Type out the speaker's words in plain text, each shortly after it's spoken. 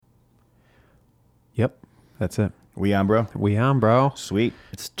Yep, that's it. We on, bro? We on, bro. Sweet.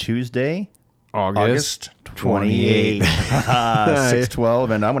 It's Tuesday, August 28th.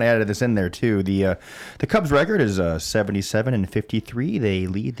 6/12, and I'm going to add this in there too. The Cubs record is 77-53. They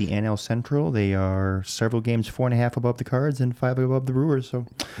lead the NL Central. They are several games 4.5 above the Cards and 5 above the Brewers. So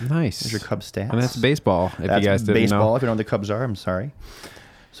nice. There's your Cubs stats. And that's baseball. If that's you guys didn't baseball. know. If you know what the Cubs are, I'm sorry.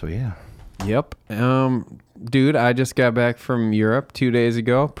 So yeah. Yep. Dude, I just got back from Europe 2 days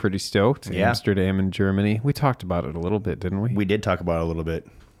ago. Pretty stoked. Yeah. Amsterdam and Germany. We talked about it a little bit, didn't we? We did talk about it a little bit.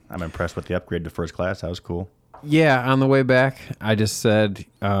 I'm impressed with the upgrade to first class. That was cool. Yeah, on the way back, I just said,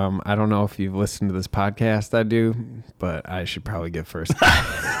 I don't know if you've listened to this podcast. I do, but I should probably get first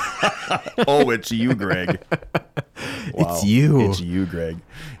class. Oh, it's you, Greg. Wow. It's you. It's you, Greg.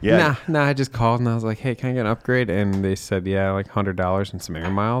 Yeah. Nah, I just called and I was like, hey, can I get an upgrade? And they said, yeah, like $100 and some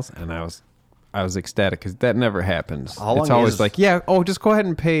air miles. And I was ecstatic because that never happens. It's always like, yeah, just go ahead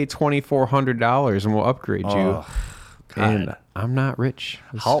and pay $2,400 and we'll upgrade you. God. And I'm not rich.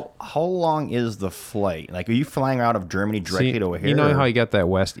 How long is the flight? Like, are you flying out of Germany directly to O'Hare? You know how you got that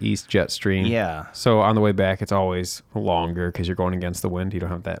west-east jet stream? Yeah. So on the way back, it's always longer because you're going against the wind. You don't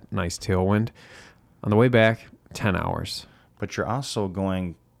have that nice tailwind. On the way back, 10 hours. But you're also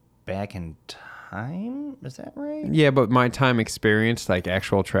going back in time? Is that right? Yeah, but my time experience, like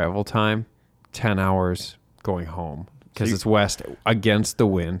actual travel time, 10 hours going home because it's west against the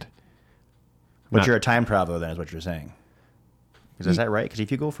wind. But you're a time traveler then, is what you're saying. Is that right? Because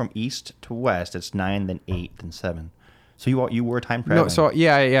if you go from east to west, it's 9, then 8, then 7. So you were time traveling. No, so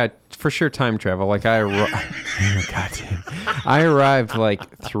yeah, for sure time travel. Like I arrived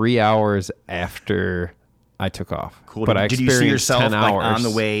like 3 hours after I took off. Cool. But Did you see yourself 10 hours. like on the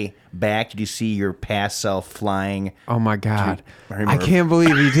way back? Did you see your past self flying? Oh my God. I can't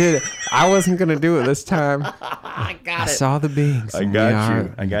believe you did it. I wasn't going to do it this time. I saw the beings. I got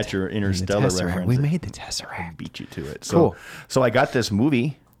you. I got your interstellar reference. We made the Tesseract. Beat you to it. Cool. So I got this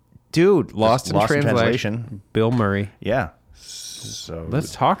movie. Dude, Lost in Translation. Bill Murray. Yeah. So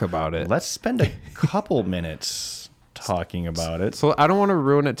let's talk about it. Let's spend a couple minutes talking about it. So I don't want to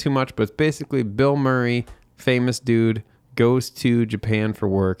ruin it too much, but it's basically Bill Murray, famous dude, goes to Japan for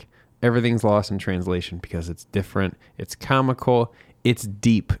work. Everything's lost in translation because it's different. It's comical. It's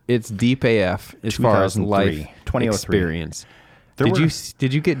deep. It's deep AF as far as life 2003. experience.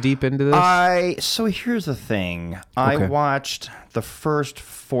 Did you get deep into this? So here's the thing. I watched the first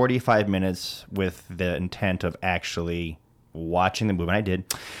 45 minutes with the intent of actually watching the movie, and I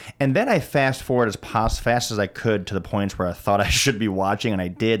did. And then I fast forward as fast as I could to the points where I thought I should be watching, and I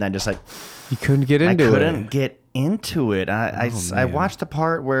did. And I just like... You couldn't get into it. I couldn't get into it. I watched the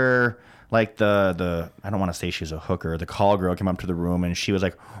part where... Like the I don't want to say she's a hooker. The call girl came up to the room and she was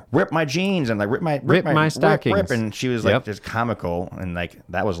like, "Rip my jeans," and like rip my stockings. Rip. And she was like just comical, and like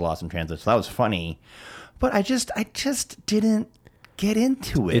that was lost in transit. So that was funny, but I just didn't get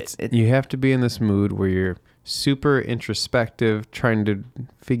into it. You have to be in this mood where you're super introspective, trying to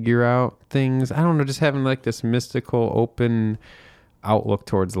figure out things. I don't know, just having like this mystical, open outlook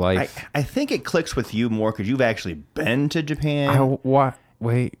towards life. I think it clicks with you more because you've actually been to Japan.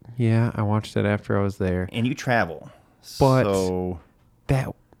 I watched it after I was there. And you travel. But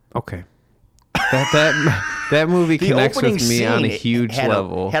that movie connects with me on a huge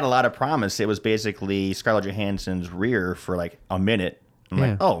level. Had a lot of promise. It was basically Scarlett Johansson's rear for like a minute. I'm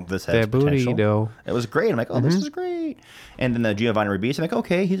like, oh, this has potential. It was great. I'm like, oh, this is great. And then the Giovanni Ribisi, I'm like,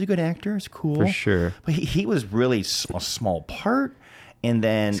 okay, he's a good actor. It's cool. For sure. But he was really a small part. And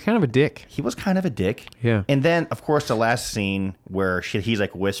then... He's kind of a dick. He was kind of a dick. Yeah. And then, of course, the last scene where he's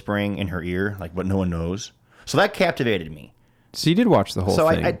like whispering in her ear, like what no one knows. So that captivated me. So you did watch the whole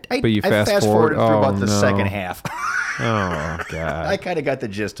thing. But you fast forwarded through about the no. second half. Oh, God. I kind of got the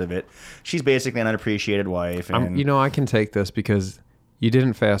gist of it. She's basically an unappreciated wife. And I can take this because you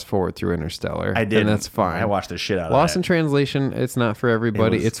didn't fast forward through Interstellar. I did. And that's fine. I watched the shit out of Lost that. in Translation, it's not for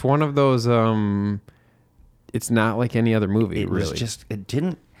everybody. It's one of those... it's not like any other movie, really. It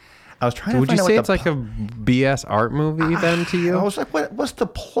didn't... I was trying to Would find you out say what it's like a BS art movie then to you? I was like, what's the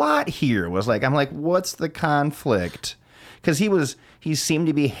plot here? I'm like, what's the conflict? Because he seemed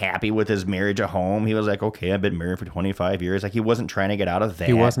to be happy with his marriage at home. He was like, okay, I've been married for 25 years. Like, he wasn't trying to get out of that.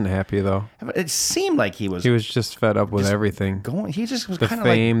 He wasn't happy, though. It seemed like he was... He was just fed up with everything. He just was kind of like...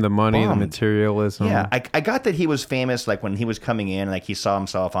 The fame, the money, the materialism. Yeah, I got that he was famous, like, when he was coming in, like, he saw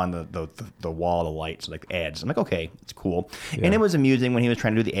himself on the wall of the lights, like, ads. I'm like, okay, it's cool. Yeah. And it was amusing when he was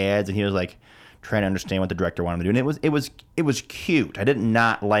trying to do the ads, and he was like... trying to understand what the director wanted him to do, and it was cute. I did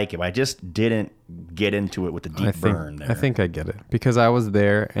not like it. I just didn't get into it with the deep burn there. I think I get it because I was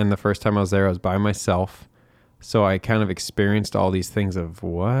there, and the first time I was there, I was by myself. So I kind of experienced all these things of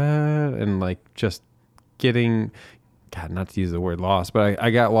what, and like just getting, God, not to use the word lost, but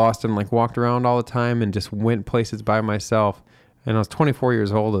I got lost and like walked around all the time and just went places by myself. And I was 24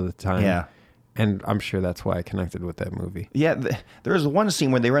 years old at the time. Yeah. And I'm sure that's why I connected with that movie. Yeah. There was one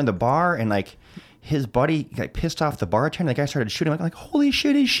scene where they were in the bar and like his buddy got pissed off the bartender. The guy started shooting. Like holy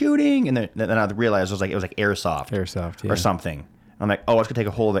shit, he's shooting. And then I realized it was like airsoft. Yeah. Or something. I'm like, oh, it's going to take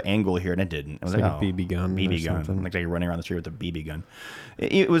a whole other angle here. And it didn't. It was like a BB gun. BB gun. Something. Like running around the street with a BB gun.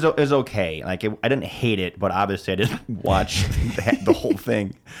 It was okay. Like I didn't hate it, but obviously I didn't watch the whole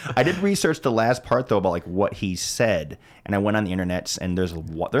thing. I did research the last part, though, about like what he said. And I went on the internet, and there's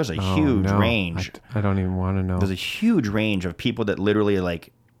a huge range. I don't even want to know. There's a huge range of people that literally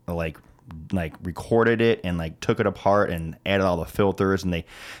like recorded it and like took it apart and added all the filters, and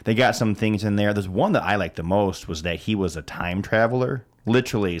they got some things in there. There's one that I liked the most was that he was a time traveler.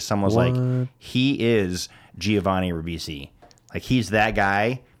 Literally, someone was like, he is Giovanni Ribisi. Like he's that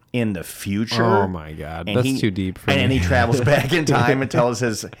guy in the future. Oh my God, that's too deep for me. And he travels back in time and tells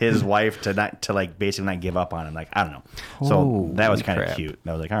his wife to like basically not give up on him. Like I don't know. So that was kind of cute.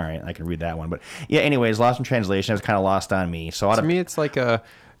 I was like, all right, I can read that one. But yeah, anyways, Lost in Translation. It was kind of lost on me. So to me, it's like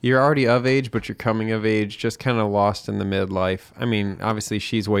you're already of age, but you're coming of age, just kind of lost in the midlife. I mean, obviously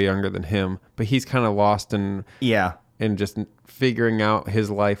she's way younger than him, but he's kind of lost in just figuring out his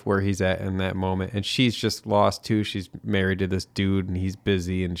life where he's at in that moment. And she's just lost too. She's married to this dude and he's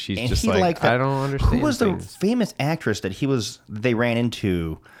busy and she's just like I don't understand. Who was the famous actress that they ran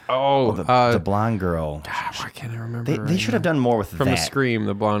into? Oh, the blonde girl. God, why can't I remember? They should have done more with from that. The Scream,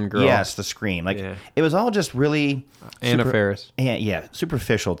 the blonde girl. Yes, The Scream. Like it was all just really Anna Faris. Yeah,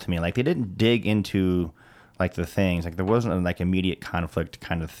 superficial to me. Like they didn't dig into like the things. Like there wasn't like immediate conflict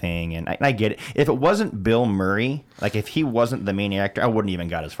kind of thing. And I get it. If it wasn't Bill Murray, like if he wasn't the main actor, I wouldn't even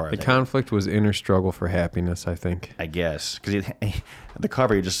got as far as the conflict was inner struggle for happiness, I think. I guess because the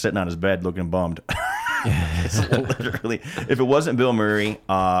cover, you're just sitting on his bed looking bummed. It's literally, if it wasn't Bill Murray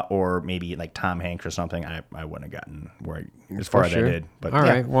or maybe like Tom Hanks or something, I wouldn't have gotten as far as I did. But all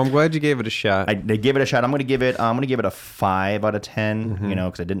right, well, I'm glad you gave it a shot. They give it a shot. I'm gonna give it a 5 out of 10. You know,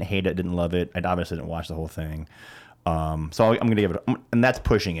 because I didn't hate it, didn't love it. I obviously didn't watch the whole thing. So I'm gonna give it, and that's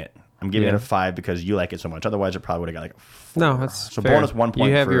pushing it. I'm giving it a 5 because you like it so much. Otherwise, it probably would have got like a 4. No, that's so fair. Bonus 1 point.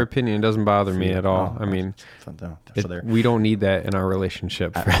 You have your opinion. It doesn't bother me at all. I mean, we don't need that in our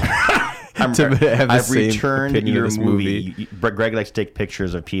relationship. I've returned your movie. Greg likes to take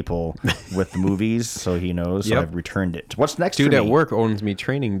pictures of people with the movies, so he knows. So I've returned it. What's next? Dude for at me? work owns me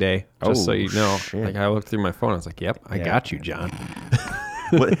training day. Just so you know, shit. like I looked through my phone. I was like, "Yep, I got you, John."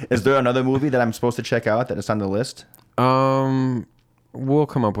 Is there another movie that I'm supposed to check out that is on the list? We'll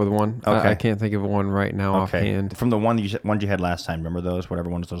come up with one. Okay. I can't think of one right now offhand. From the ones you had last time, remember those? Whatever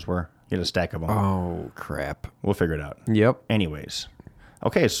ones those were. You had a stack of them. Oh crap! We'll figure it out. Yep. Anyways,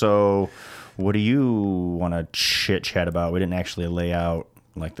 okay. So, what do you want to chit chat about? We didn't actually lay out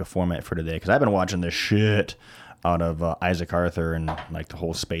like the format for today because I've been watching this shit out of Isaac Arthur and like the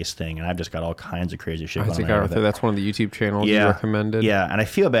whole space thing, and I've just got all kinds of crazy shit going on. Isaac Arthur, that's one of the YouTube channels you recommended. Yeah, and I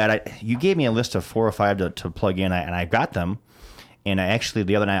feel bad. You gave me a list of 4 or 5 to plug in, and I got them. And I actually,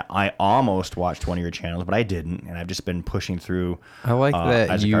 the other night, I almost watched one of your channels, but I didn't. And I've just been pushing through. I like that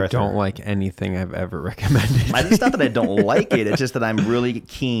Isaac you Arthur. don't like anything I've ever recommended. It's not that I don't like it. It's just that I'm really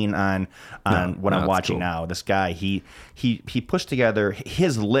keen on what I'm watching now. This guy, he puts together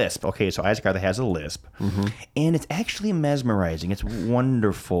his lisp. Okay, so Isaac Arthur has a lisp. Mm-hmm. And it's actually mesmerizing. It's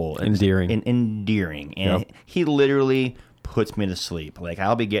wonderful. Endearing. Endearing. And he literally puts me to sleep. Like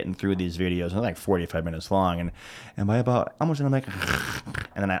I'll be getting through these videos, and they're like 45 minutes long, and by about almost, I'm like,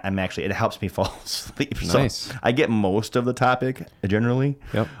 and then I'm actually, it helps me fall asleep. Nice. So I get most of the topic generally.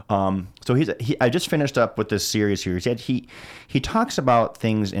 Yep. So I just finished up with this series here. He talks about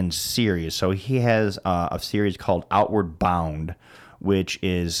things in series. So he has a series called Outward Bound, which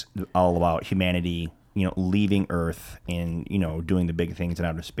is all about humanity, leaving Earth and, doing the big things in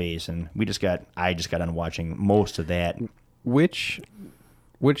outer space. And I just got done watching most of that. Which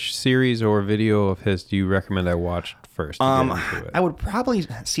series or video of his do you recommend I watch first? I would probably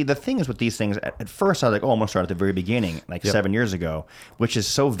see, the thing is with these things, at first I was like, I'm gonna start at the very beginning, like 7 years ago, which is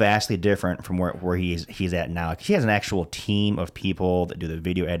so vastly different from where he's at now. He has an actual team of people that do the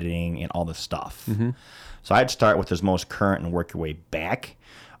video editing and all the stuff. Mm-hmm. So I'd start with his most current and work your way back,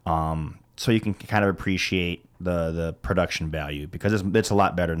 so you can kind of appreciate the production value, because it's a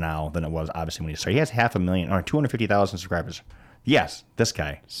lot better now than it was obviously when he started. He has 500,000 or 250,000 subscribers. Yes, this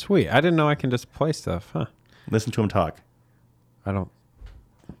guy. Sweet. I didn't know I can just play stuff, huh? Listen to him talk. I don't.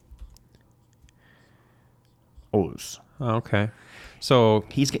 O's. Oh, okay. So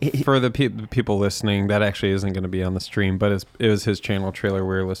for the people listening, that actually isn't going to be on the stream, but it was his channel trailer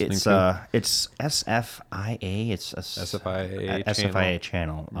we were listening to. It's SFIA. It's a SFIA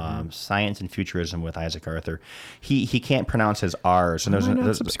channel. Science and Futurism with Isaac Arthur. He can't pronounce his R's. And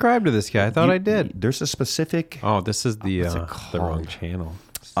there's subscribe to this guy. I thought I did. There's a specific. Oh, this is the wrong channel.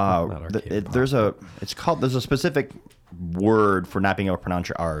 There's a specific word for not being able to pronounce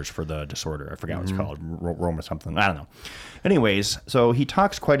your R's for the disorder. I forgot what it's called. Rome or something. I don't know. Anyways, so he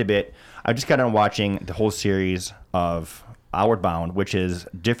talks quite a bit. I just got done watching the whole series of Outward Bound, which is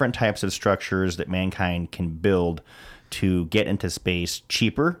different types of structures that mankind can build to get into space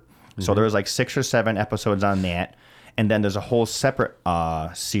cheaper. So there was like 6 or 7 episodes on that. And then there's a whole separate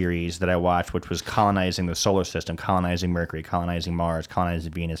series that I watched, which was colonizing the solar system, colonizing Mercury, colonizing Mars,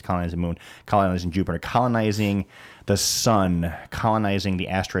 colonizing Venus, colonizing the Moon, colonizing Jupiter, colonizing the sun, colonizing the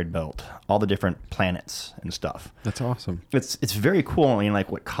asteroid belt, all the different planets and stuff. That's awesome. It's very cool. I mean, like,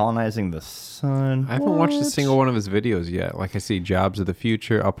 colonizing the sun? I haven't watched a single one of his videos yet. Like, I see Jobs of the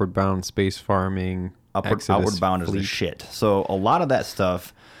Future, Upward Bound, Space Farming, Outward Bound is the shit. So a lot of that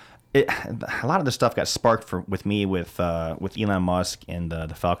stuff... a lot of the stuff got sparked with Elon Musk and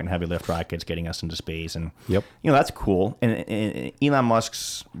the Falcon Heavy Lift rockets getting us into space, and that's cool. And Elon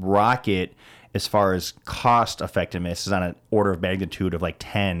Musk's rocket, as far as cost effectiveness, is on an order of magnitude of like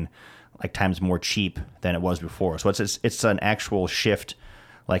 10 times more cheap than it was before. So it's an actual shift.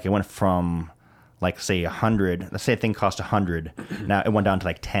 Like, it went from, like, say 100. Let's say a thing cost 100. Now it went down to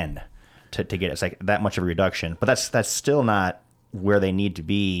like 10 to get it. It's like that much of a reduction. But that's still not where they need to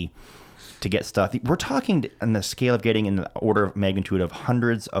be to get stuff. We're talking on the scale of getting in the order of magnitude of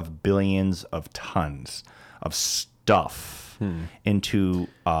hundreds of billions of tons of stuff into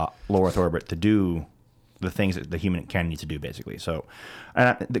low Earth orbit to do the things that the human can need to do, basically. So,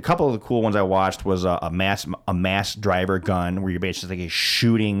 the couple of the cool ones I watched was a mass driver gun, where you're basically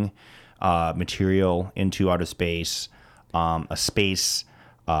shooting material into outer space, a space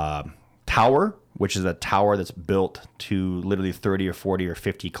tower, which is a tower that's built to literally 30 or 40 or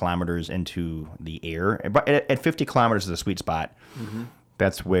 50 kilometers into the air. But at 50 kilometers is the sweet spot.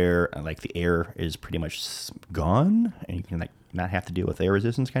 That's where, like, the air is pretty much gone, and you can, like, not have to deal with air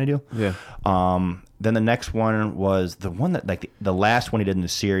resistance kind of deal. Yeah. Then the next one was the one that, like, the last one he did in the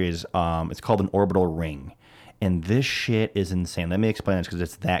series. It's called an orbital ring, and this shit is insane. Let me explain this because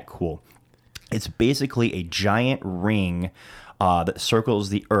it's that cool. It's basically a giant ring that circles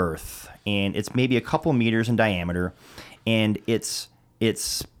the Earth, and it's maybe a couple meters in diameter, and it's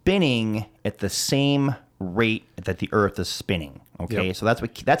spinning at the same rate that the Earth is spinning. Okay, so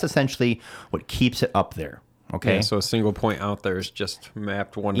that's essentially what keeps it up there. Okay, so a single point out there is just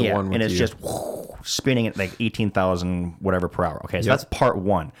mapped one to one with and it's just spinning at like 18,000 whatever per hour. Okay, so that's part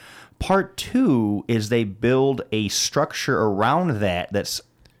one. Part two is they build a structure around that's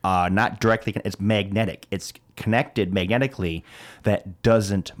not directly, it's magnetic. It's connected magnetically that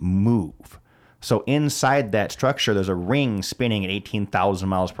doesn't move. So inside that structure, there's a ring spinning at 18,000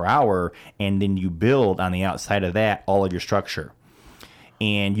 miles per hour, and then you build on the outside of that all of your structure.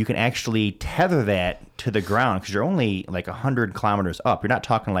 And you can actually tether that to the ground because you're only like 100 kilometers up. You're not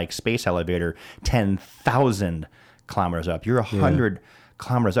talking like space elevator, 10,000 kilometers up. You're 100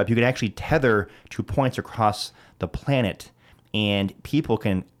 kilometers up. You can actually tether to points across the planet, and people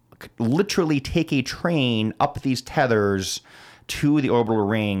can literally take a train up these tethers to the orbital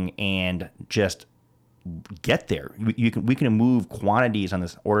ring and just get there. We can move quantities on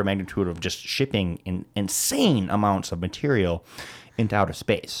this order of magnitude of just shipping in insane amounts of material into outer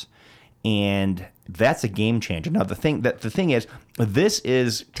space, and that's a game changer. Now the thing is, this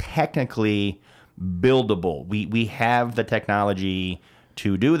is technically buildable. We have the technology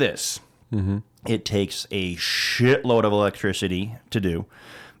to do this. It takes a shitload of electricity to do.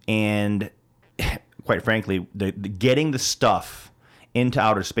 And quite frankly, the getting the stuff into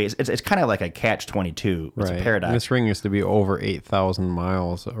outer space, it's kind of like a catch-22. It's a paradox. This ring used to be over 8,000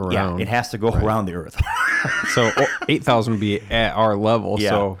 miles around. Yeah, it has to go around the Earth. So 8,000 would be at our level,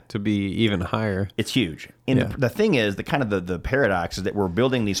 so to be even higher. It's huge. And the thing is, the paradox is that we're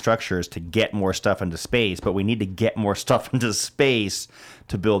building these structures to get more stuff into space, but we need to get more stuff into space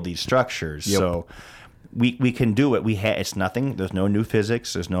to build these structures. So we can do it. It's nothing. There's no new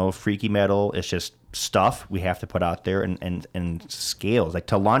physics. There's no freaky metal. It's just stuff we have to put out there and scales. Like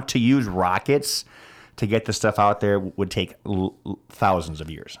to use rockets to get the stuff out there would take thousands of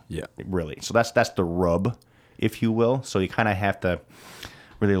years. Yeah, really. So that's the rub, if you will. So you kind of have to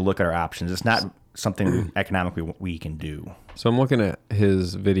really look at our options. It's not something economically we can do. So I'm looking at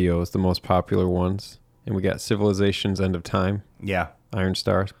his videos, the most popular ones, and we got Civilization's End of Time. Yeah. Iron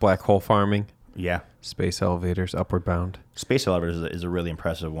Stars, Black Hole Farming, Yeah. Space elevators, upward bound. Space elevators is a really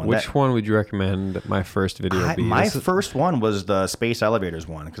impressive one. Which one would you recommend my first video be? My first one was the space elevators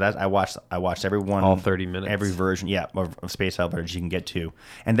one, because I watched every one, all 30 minutes, every version, of space elevators you can get to,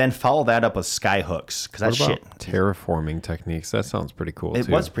 and then follow that up with sky hooks, because that shit terraforming techniques. That sounds pretty cool. It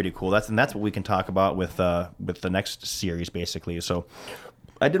was pretty cool. That's what we can talk about with the next series, basically. So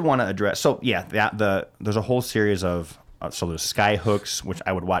I did want to address. So yeah, there's a whole series of. So there's sky hooks, which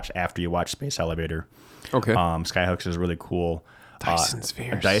I would watch after you watch Space Elevator. Okay. Sky hooks is really cool. Dyson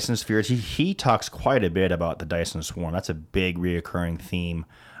spheres. Dyson spheres. He talks quite a bit about the Dyson swarm. That's a big reoccurring theme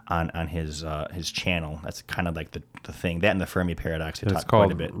on his channel. That's kind of like the thing. That and the Fermi paradox. He talks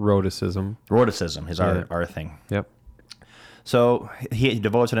quite a bit. Rhoticism. Rhoticism is our thing. Yep. So he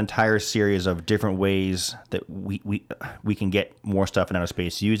devotes an entire series of different ways that we can get more stuff in outer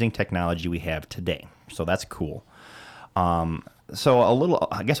space using technology we have today. So that's cool. So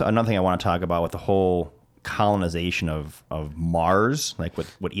I guess another thing I want to talk about with the whole colonization of Mars, like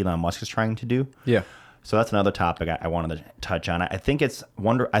what Elon Musk is trying to do. Yeah. So that's another topic I wanted to touch on. I think it's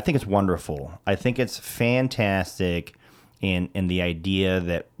wonderful. I think it's fantastic in the idea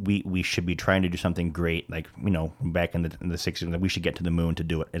that we should be trying to do something great, like, back in the 60s, that we should get to the moon to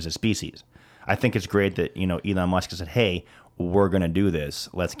do it as a species. I think it's great that, Elon Musk has said, hey, we're going to do this.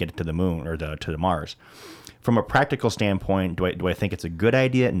 Let's get it to the moon or to Mars. From a practical standpoint, do I think it's a good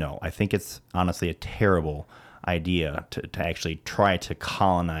idea? No. I think it's honestly a terrible idea to actually try to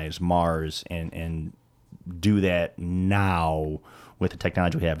colonize Mars and do that now with the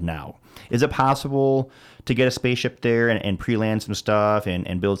technology we have now. Is it possible to get a spaceship there and pre-land some stuff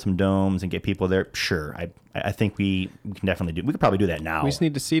and build some domes and get people there? Sure. I think we can definitely do. We could probably do that now. We just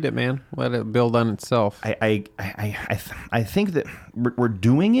need to seed it, man. Let it build on itself. I think that we're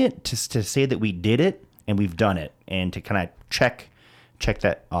doing it to say that we did it and we've done it, and to kind of check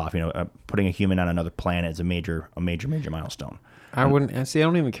that off. Putting a human on another planet is a major milestone. I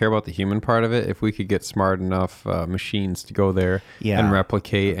don't even care about the human part of it. If we could get smart enough machines to go there and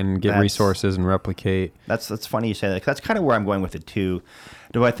replicate and get resources and replicate. That's funny you say that. 'Cause that's kind of where I'm going with it too.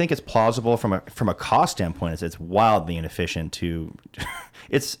 Do I think it's plausible from a cost standpoint? It's wildly inefficient to.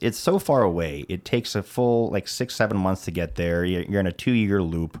 It's so far away. It takes a full 6-7 months to get there. You're in a 2-year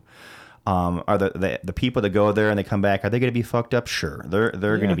loop. Are the people that go there and they come back, are they going to be fucked up? Sure, they're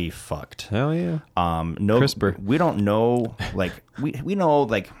going to be fucked. Hell yeah. No, CRISPR. We don't know. We know.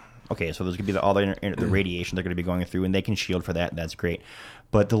 Okay, so there's going to be all the radiation they're going to be going through, and they can shield for that. That's great.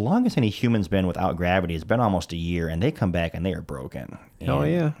 But the longest any human's been without gravity has been almost a year, and they come back and they are broken. Hell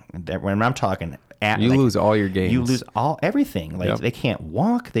yeah. When I'm talking, you lose all your gains. You lose everything. They can't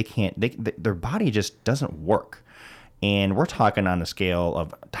walk. They can't. Their body just doesn't work. And we're talking on a scale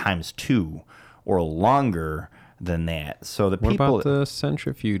of ×2 or longer than that. So what about the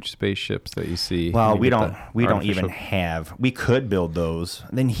centrifuge spaceships that you see? Well, we don't even have. We could build those.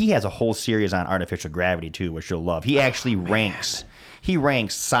 Then he has a whole series on artificial gravity too, which you'll love. He actually ranks. He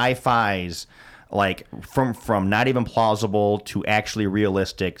ranks sci-fi's from not even plausible to actually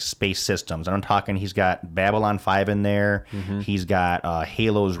realistic space systems. And I'm talking, he's got Babylon 5 in there. Mm-hmm. He's got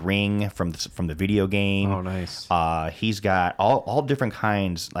Halo's Ring from the video game. Oh, nice. He's got all different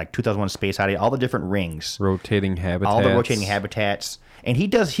kinds, like 2001 Space Odyssey, all the different rings. Rotating habitats. All the rotating habitats. And he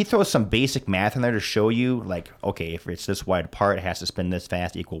throws some basic math in there to show you, okay, if it's this wide apart, it has to spin this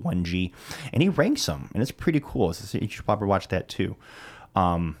fast, equal 1G. And he ranks them, and it's pretty cool. So you should probably watch that too.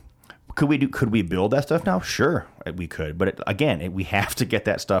 Could we build that stuff now? Sure, we could. But we have to get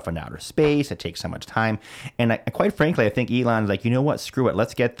that stuff in outer space. It takes so much time. And quite frankly, I think Elon's like, you know what? Screw it.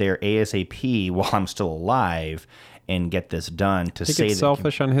 Let's get there ASAP while I'm still alive and get this done. To say it's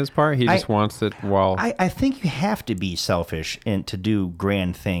selfish on his part. He just wants it while. I think you have to be selfish and to do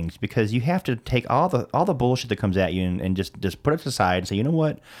grand things, because you have to take all the bullshit that comes at you and just put it aside and say, you know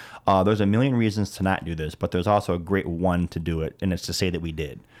what? There's a million reasons to not do this, but there's also a great one to do it, and it's to say that we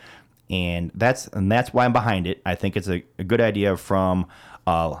did. And that's why I'm behind it. I think it's a good idea from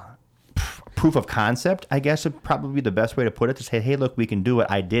proof of concept, I guess would probably be the best way to put it, to say, hey, look, we can do it.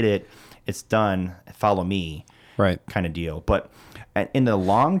 I did it. It's done. Follow me. Right. Kind of deal. But in the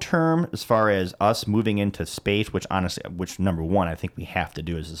long term, as far as us moving into space, which number one, I think we have to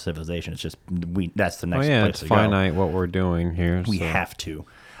do as a civilization. It's just that's the next place to go. It's finite what we're doing here. We have to.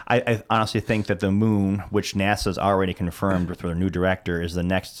 I honestly think that the moon, which NASA's already confirmed with their new director, is the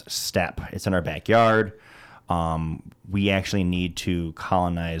next step. It's in our backyard. we actually need to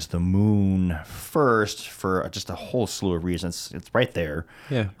colonize the moon first for just a whole slew of reasons. It's right there.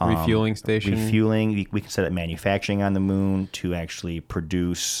 Yeah, refueling station. Refueling. We can set up manufacturing on the moon to actually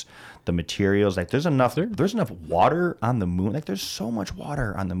produce the materials. Like there's enough water on the moon. Like there's so much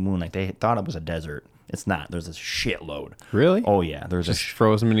water on the moon. Like they thought it was a desert. It's not. There's a shitload. Really? Oh yeah. There's just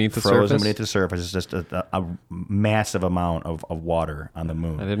frozen beneath the surface. Frozen beneath the surface. It's just a massive amount of water on the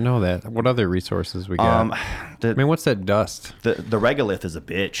moon. I didn't know that. What other resources we got? What's that dust? The regolith is a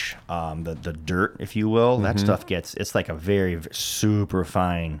bitch. The dirt, if you will, that stuff it's like a very, very super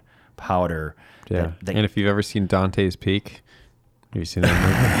fine powder. Yeah. And if you've ever seen Dante's Peak, have you seen that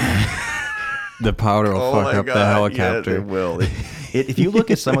movie? The powder will fuck up the helicopter. Yes, it will. If you look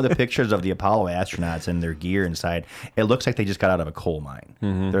at some of the pictures of the Apollo astronauts and their gear inside, it looks like they just got out of a coal mine.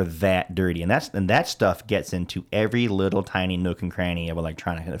 They're that dirty, and that stuff gets into every little tiny nook and cranny of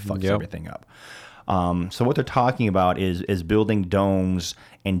electronics, and it fucks everything up. So what they're talking about is building domes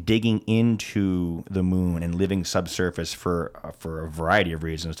and digging into the moon and living subsurface for a variety of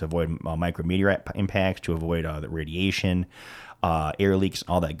reasons, to avoid micrometeorite impacts, to avoid the radiation, air leaks,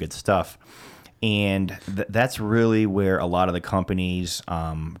 all that good stuff. And that's really where a lot of the companies,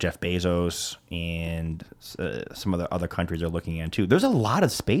 Jeff Bezos and some of the other countries are looking into. There's a lot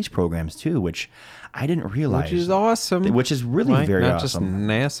of space programs too, which I didn't realize. Which is awesome. Which is really very not awesome.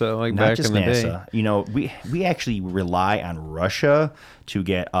 Not just NASA, like not back just in the NASA. day. You know, we actually rely on Russia to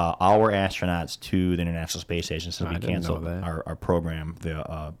get our astronauts to the International Space Station, so we canceled our program,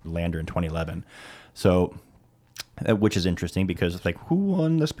 the lander in 2011. So, which is interesting because it's like, who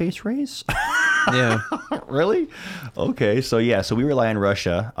won the space race? Yeah. Really? Okay. So we rely on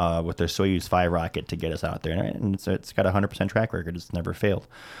Russia with their Soyuz 5 rocket to get us out there, and it's got a 100% track record. It's never failed.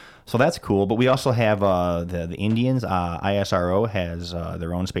 So that's cool. But we also have the Indians. ISRO has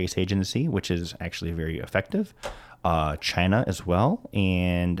their own space agency, which is actually very effective. China as well,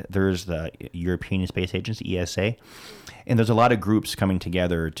 and there's the European Space Agency, ESA. And there's a lot of groups coming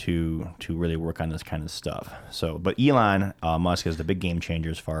together to really work on this kind of stuff. So, but Elon Musk is the big game changer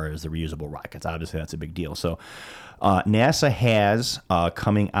as far as the reusable rockets. Obviously, that's a big deal. So, NASA has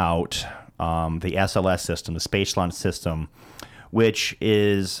coming out the SLS system, the Space Launch System, which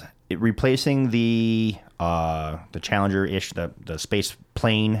is replacing the Challenger-ish, the space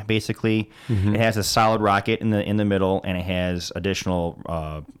plane, basically. It has a solid rocket in the middle, and it has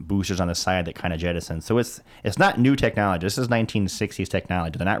additional boosters on the side that kind of jettison. So it's not new technology. This is 1960s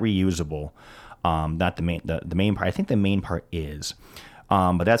technology. They're not reusable. Not the main part. I think the main part is,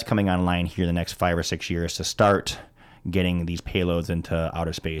 but that's coming online here the next 5 or 6 years to start getting these payloads into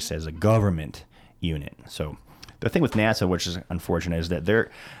outer space as a government unit. So. The thing with NASA, which is unfortunate, is that they're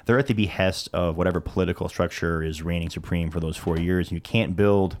at the behest of whatever political structure is reigning supreme for those 4 years. And you can't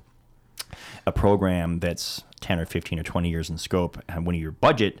build a program that's 10 or 15 or 20 years in scope and when your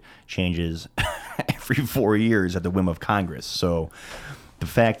budget changes every 4 years at the whim of Congress. So the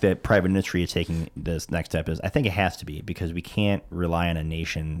fact that private industry is taking this next step I think it has to be, because we can't rely on a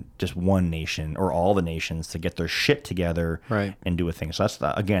nation, just one nation or all the nations, to get their shit together and do a thing. So that's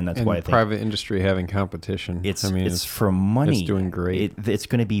why I think private industry having competition. It's for money. It's doing great. It's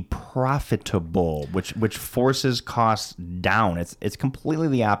going to be profitable, which forces costs down. It's completely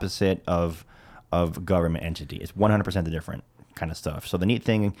the opposite of government entity. It's 100% the different kind of stuff. So the neat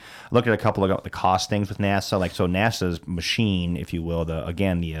thing, I looked at a couple of the cost things with NASA. Like, so NASA's machine, if you will,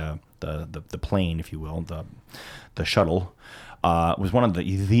 the plane, if you will, the shuttle, was one of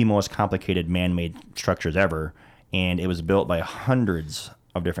the most complicated man-made structures ever, and it was built by hundreds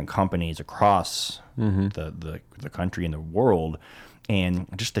of different companies across the country and the world. And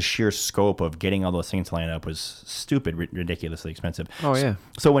just the sheer scope of getting all those things to line up was stupid, ridiculously expensive. Oh yeah.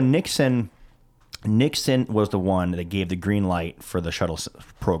 So when Nixon was the one that gave the green light for the shuttle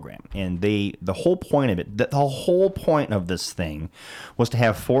program. And the whole point of it, the whole point of this thing was to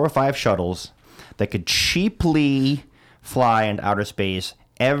have 4 or 5 shuttles that could cheaply fly into outer space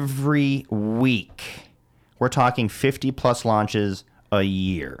every week. We're talking 50 plus launches a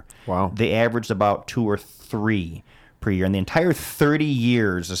year. Wow. They averaged about 2 or 3 per year. And the entire 30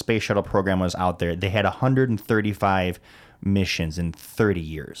 years the space shuttle program was out there, they had 135 missions in 30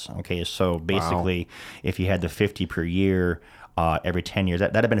 years. Okay, so basically, if you had the 50 per year, every 10 years,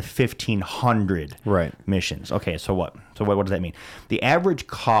 that'd have been 1,500 missions. Okay, so what? So what does that mean? The average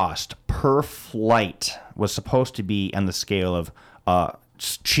cost per flight was supposed to be on the scale of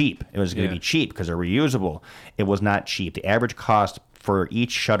cheap. It was going to be cheap because they're reusable. It was not cheap. The average cost for each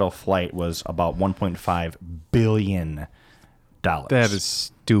shuttle flight was about $1.5 billion. That is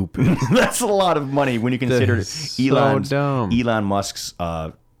stupid. That's a lot of money when you consider Elon so dumb. Musk's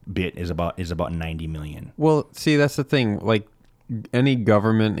bit is about 90 million. Well, see, that's the thing. Like any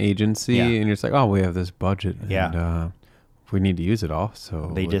government agency, and you're just like, oh, we have this budget, and we need to use it all.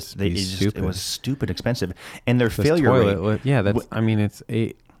 So it was stupid expensive, and their failure rate. It's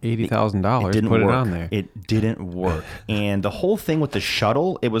 $80,000. Put work. It on there. It didn't work, and the whole thing with the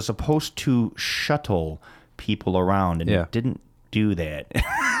shuttle, it was supposed to shuttle people around, and it didn't do that.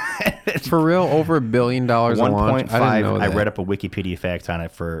 For real, over $1 billion a launch. 1.5. I read up a Wikipedia fact on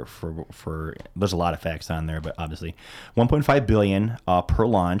it for there's a lot of facts on there, but obviously 1.5 billion per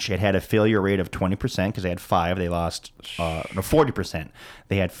launch. It had a failure rate of 20% because they had 5. They lost 40%.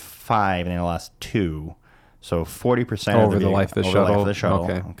 They had 5 and they lost 2. So 40% over the life of the shuttle.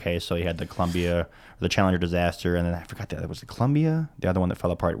 Okay. So you had the Columbia, the Challenger disaster, and then I forgot that was the Columbia, the other one that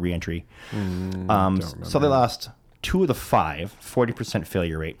fell apart, reentry. So they lost 2 of the 5, 40%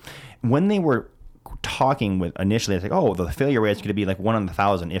 failure rate. When they were talking with initially, it's like, oh, the failure rate is going to be like 1 in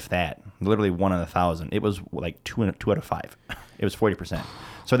 1,000, if that. Literally 1 in 1,000. It was like 2 out of 5. It was 40%.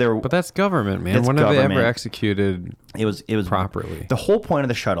 So they were. But that's government, man. When have they ever executed? It was properly. The whole point of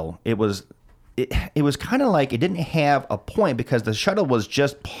the shuttle, it was kind of like it didn't have a point because the shuttle was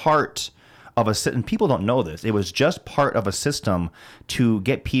just part of a system. People don't know this. It was just part of a system to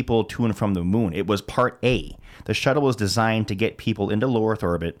get people to and from the moon. It was part A. The shuttle was designed to get people into low Earth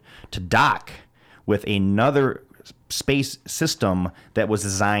orbit, to dock with another space system that was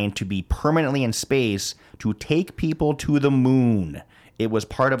designed to be permanently in space to take people to the moon. It was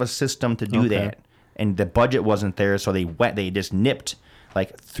part of a system to do that. And the budget wasn't there, so they just nipped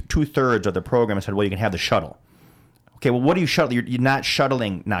like 2/3 of the program and said, well, you can have the shuttle. Okay, well, what do you shuttle? You're not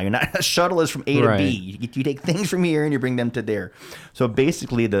shuttling now. You're not. A shuttle is from A to B. You take things from here and you bring them to there. So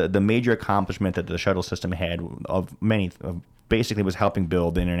basically, the major accomplishment that the shuttle system had basically was helping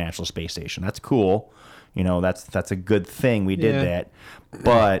build the International Space Station. That's cool. That's a good thing. We did that,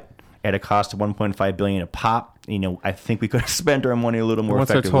 but at a cost of $1.5 billion a pop. I think we could have spent our money a little more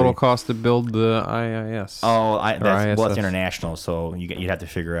effectively. What's our total cost to build the IIS? That's international, so you'd have to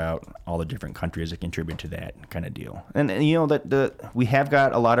figure out all the different countries that contribute to that kind of deal. And that we have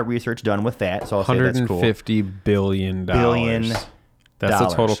got a lot of research done with that, so I'll say that's cool. $150 billion. That's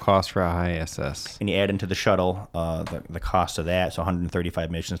the total cost for ISS. And you add into the shuttle the cost of that, so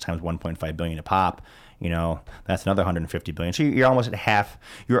 135 missions times $1.5 billion a pop. That's another $150 billion. So you're almost at half.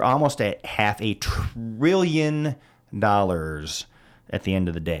 You're almost at $500 billion at the end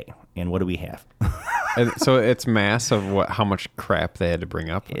of the day. And what do we have? And so it's mass of how much crap they had to bring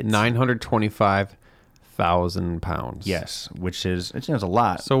up. 925,000 pounds. Yes, which is a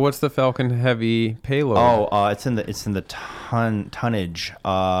lot. So what's the Falcon Heavy payload? It's in the tonnage.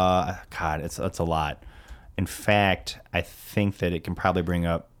 God, it's a lot. In fact, I think that it can probably bring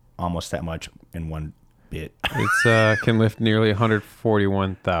up almost that much in one bit. It's can lift nearly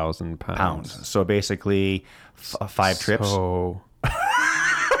 141,000 pounds. So basically, 5 trips. So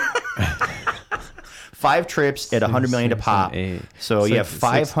 5 trips at $100 million to pop. So you have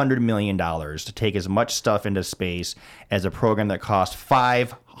 $500 million to take as much stuff into space as a program that cost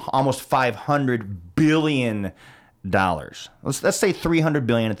almost $500 billion. Let's say $300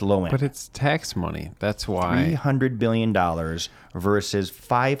 billion at the low end. But it's tax money. That's why $300 billion versus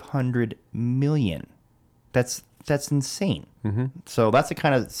 $500 million. That's insane. Mm-hmm. So that's the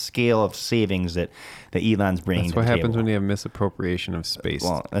kind of scale of savings that Elon's bringing. That's what happens when you have misappropriation of space.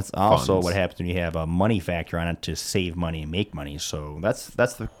 Well, that's also what happens when you have a money factor on it to save money and make money. So that's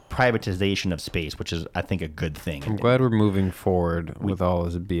the privatization of space, which is, I think, a good thing. I'm glad we're moving forward with all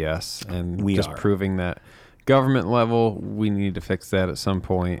this BS and proving that. Government level, we need to fix that at some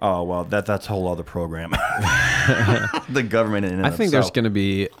point. Oh, well, that's a whole other program. The government in and of I think there's going to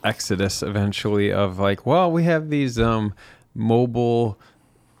be exodus eventually of like, well, we have these mobile,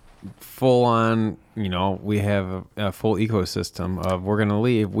 full-on, we have a full ecosystem of we're going to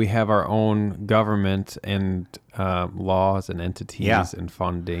leave. We have our own government and laws and entities and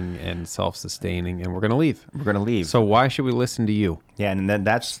funding and self-sustaining, and we're going to leave. We're going to leave. So why should we listen to you? Yeah, and then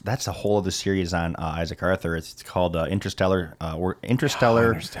that's a whole other series on Isaac Arthur. It's called Interstellar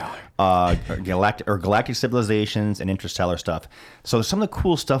Galactic Civilizations and Interstellar stuff. So some of the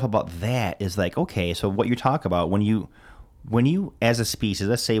cool stuff about that is like, okay, so what you talk about when you as a species,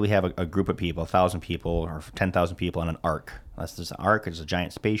 let's say we have a group of people, 1,000 people or 10,000 people on an ark. That's just an ark. It's a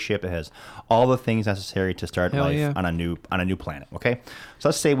giant spaceship. It has all the things necessary to start life on a new planet. Okay, so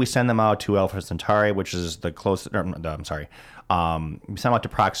let's say we send them out to Alpha Centauri, which is the closest. We send them out to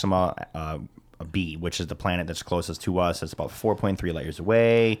Proxima B, which is the planet that's closest to us. It's about 4.3 light years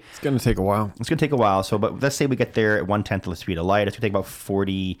away. It's going to take a while. So, but let's say we get there at 1/10 of the speed of light. It's going to take about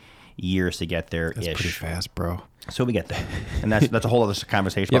 40 years to get there. That's pretty fast, bro. So we get there, and that's a whole other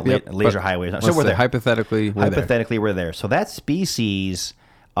conversation about laser highways. So we're there. Hypothetically, we're there. So that species,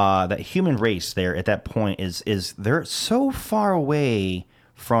 that human race there at that point is they're so far away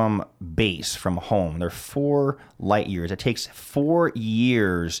from base, from home. They're 4 light years. It takes 4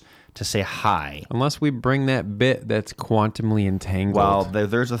 years to say hi. Unless we bring that bit that's quantumly entangled. Well,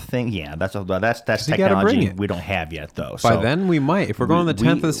 there's a thing. Yeah, that's technology we don't have yet, though. By then, we might. If we're going the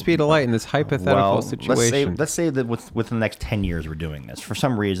 10th of the speed of light in this hypothetical situation. Let's say that within the next 10 years we're doing this. For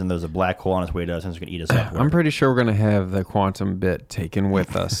some reason, there's a black hole on its way to us and it's going to eat us up. I'm pretty sure we're going to have the quantum bit taken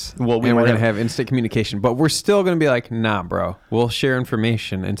with us. Well, we're going to have instant communication. But we're still going to be like, nah, bro. We'll share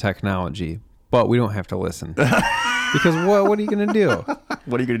information and technology, but we don't have to listen. Because what are you going to do?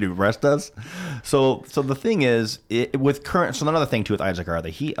 What are you going to do? Arrest us? So the thing is, with current. So another thing too with Isaac Arthur,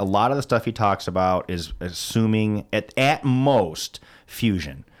 a lot of the stuff he talks about is assuming at most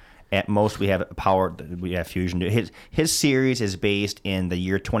fusion. At most, we have fusion. His series is based in the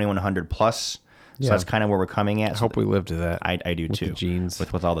year 2100 plus. So that's kind of where we're coming at. I hope we live to that. I do too. The genes.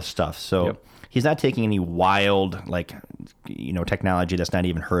 With all the stuff. So he's not taking any wild technology that's not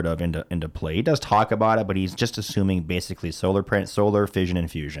even heard of into play. He does talk about it, but he's just assuming basically solar fission and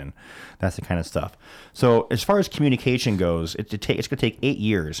fusion. That's the kind of stuff. So as far as communication goes, it's going to take 8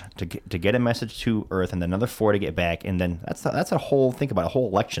 years to get a message to Earth, and then another 4 to get back, and then that's a whole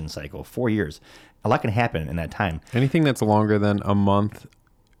election cycle. 4 years. A lot can happen in that time. Anything that's longer than a month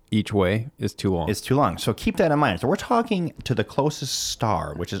each way is too long. It's too long. So keep that in mind. So we're talking to the closest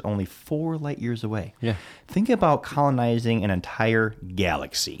star, which is only 4 light years away. Yeah. Think about colonizing an entire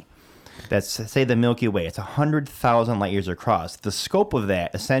galaxy. That's, say, the Milky Way. It's 100,000 light years across. The scope of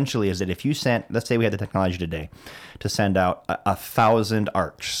that essentially is that if you sent, let's say we had the technology today to send out 1,000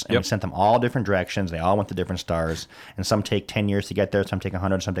 arcs, and we sent them all different directions. They all went to different stars, and some take 10 years to get there, some take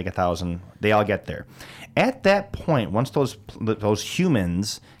 100, some take 1,000. They all get there. At that point, once those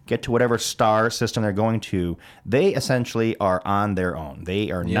humans get to whatever star system they're going to, they essentially are on their own. They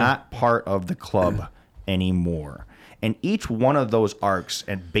are not part of the club anymore. And each one of those arcs,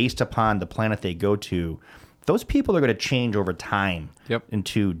 and based upon the planet they go to, those people are going to change over time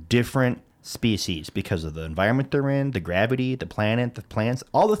into different species because of the environment they're in, the gravity, the planet, the plants,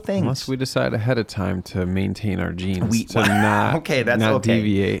 all the things. Unless we decide ahead of time to maintain our genes, to not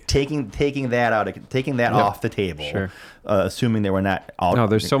deviate. Taking that off the table. Sure. Assuming they were not all. No,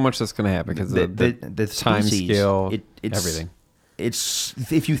 there's so much that's going to happen because the time scale, everything. It's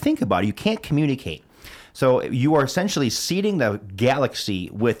if you think about it, you can't communicate. So you are essentially seeding the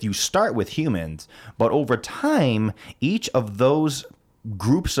galaxy you start with humans, but over time, each of those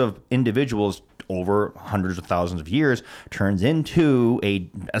groups of individuals over hundreds of thousands of years turns into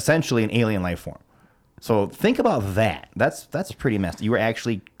essentially an alien life form. So think about that. That's pretty messed. You were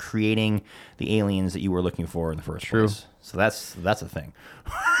actually creating the aliens that you were looking for in the first place. So that's a thing.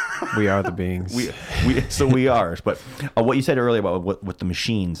 We are the beings. we are. But what you said earlier about with the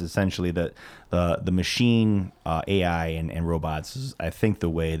machines, essentially the machine AI and robots is, I think, the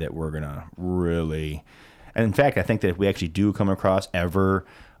way that we're gonna really. And in fact, I think that if we actually do come across ever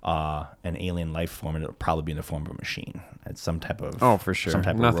an alien life form, it'll probably be in the form of a machine. It's some type of for sure. Some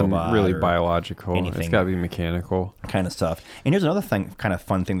type Nothing of robot really biological. Anything. It's got to be mechanical kind of stuff. And here's another thing, kind of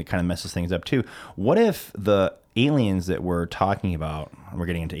fun thing that kind of messes things up too. What if the aliens that we're talking about, we're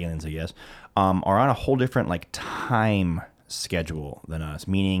getting into aliens, I guess, are on a whole different time schedule than us,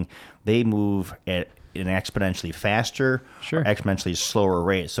 meaning they move at an exponentially faster or exponentially slower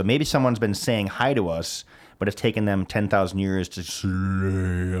rate. So maybe someone's been saying hi to us, but it's taken them 10,000 years to say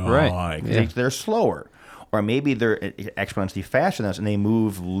hi. They're slower. Or maybe they're exponentially faster than us, and they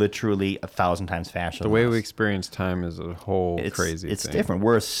move literally 1,000 times faster. The way we experience time is a whole crazy thing. It's different.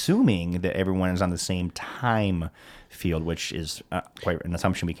 We're assuming that everyone is on the same time field, which is quite an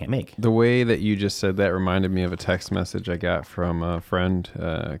assumption we can't make. The way that you just said that reminded me of a text message I got from a friend,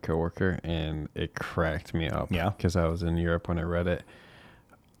 a coworker, and it cracked me up. Yeah. Because I was in Europe when I read it.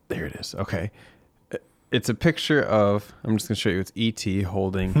 There it is. Okay. It's a picture of, I'm just going to show you, it's E.T.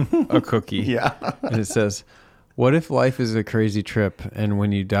 holding a cookie. Yeah. And it says, what if life is a crazy trip and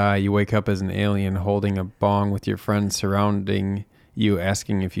when you die, you wake up as an alien holding a bong with your friends surrounding you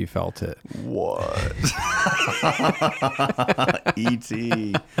asking if you felt it? What?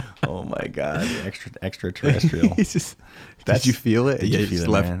 E.T. Oh my God. Extraterrestrial. Did you feel it? Did you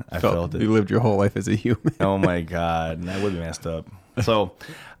feel it, man? I felt it. You lived your whole life as a human. Oh my God. That would be messed up. So,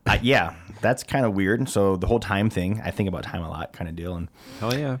 yeah, that's kind of weird. So the whole time thing, I think about time a lot kind of deal. And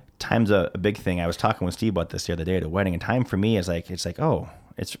hell yeah. Time's a big thing. I was talking with Steve about this the other day at a wedding, and time for me is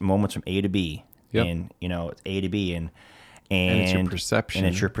it's moments from A to B. Yep. And, it's A to B. And And it's your perception.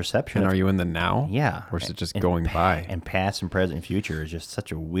 And it's your perception. And are you in the now? Yeah. Or is it just going by? And past and present and future is just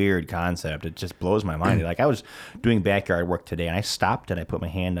such a weird concept. It just blows my mind. Like I was doing backyard work today, and I stopped and I put my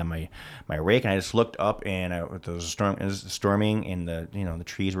hand on my rake, and I just looked up, and it was storming, and the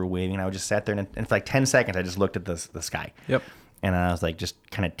trees were waving. And I just sat there, and for like 10 seconds, I just looked at the sky. Yep. And I was like, just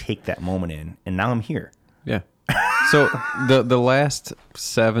kind of take that moment in, and now I'm here. Yeah. So the last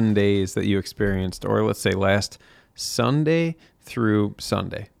 7 days that you experienced, or let's say last Sunday through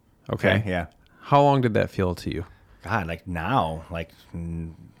Sunday. Okay. Yeah. How long did that feel to you? God, like now, like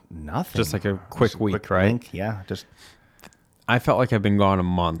nothing. Just like a quick week, right? Blink. Yeah. I felt like I've been gone a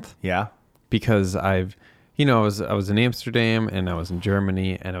month. Yeah. Because I was in Amsterdam and I was in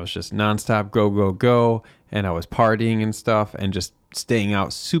Germany, and it was just nonstop go, and I was partying and stuff and just staying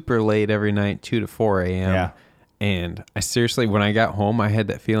out super late every night, 2 to 4 a.m. Yeah. And I seriously, when I got home, I had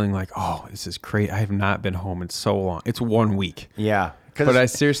that feeling like, oh, this is great. I have not been home in so long. It's 1 week. Yeah. But I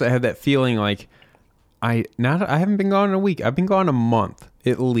had that feeling like I haven't been gone in a week. I've been gone a month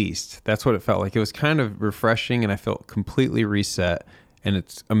at least. That's what it felt like. It was kind of refreshing, and I felt completely reset. And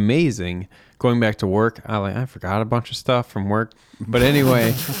it's amazing going back to work. I forgot a bunch of stuff from work, but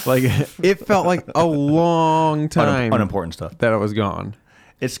anyway, like it felt like a long time, unimportant stuff that I was gone.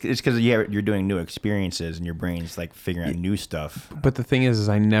 It's because you're doing new experiences, and your brain's like figuring out new stuff. But the thing is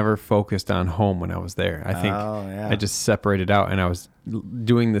I never focused on home when I was there. I think I just separated out, and I was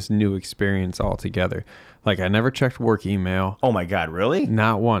doing this new experience altogether. Like I never checked work email. Oh my God, really?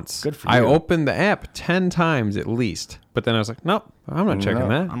 Not once. Good for you. I opened the app 10 times at least, but then I was like, nope, I'm not checking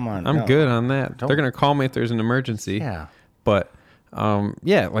that. I'm good on that. They're going to call me if there's an emergency. Yeah. But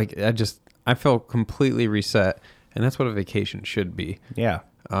like I felt completely reset, and that's what a vacation should be. Yeah.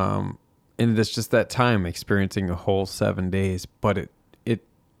 And it's just that time experiencing a whole 7 days, but it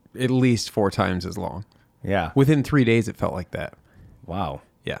at least 4 times as long. Yeah. Within 3 days, it felt like that. Wow.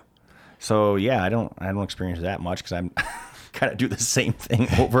 Yeah. So yeah, I don't experience that much because I'm kind of do the same thing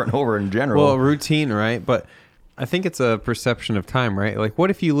over and over in general. Well, routine, right? But I think it's a perception of time, right? Like, what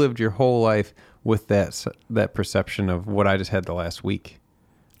if you lived your whole life with that perception of what I just had the last week?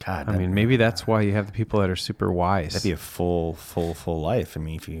 God, I mean, maybe that's why you have the people that are super wise. That'd be a full life. I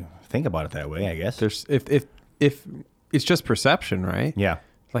mean, if you think about it that way, I guess. There's if it's just perception, right? Yeah.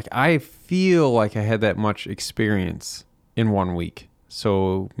 Like I feel like I had that much experience in 1 week.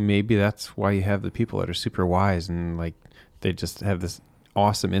 So maybe that's why you have the people that are super wise, and like they just have this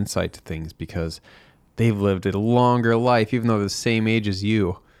awesome insight to things because they've lived a longer life, even though they're the same age as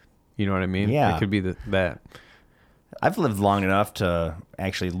you. You know what I mean? Yeah. It could be that. I've lived long enough to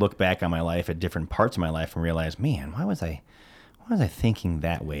actually look back on my life at different parts of my life and realize, man, why was I thinking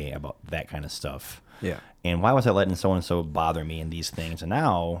that way about that kind of stuff? Yeah. And why was I letting so and so bother me in these things? And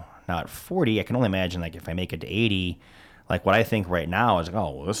now at 40, I can only imagine like if I make it to 80. Like what I think right now is like,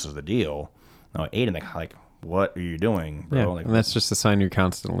 oh, well, this is the deal. No, 8, I'm like, what are you doing, bro? Yeah, like, and that's just a sign you're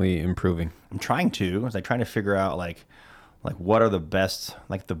constantly improving. I'm trying to. It's like trying to figure out like what are the best,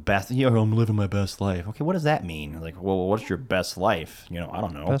 I'm living my best life. Okay, what does that mean? Like, well, what's your best life? I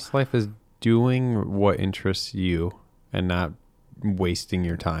don't know. Best life is doing what interests you and not wasting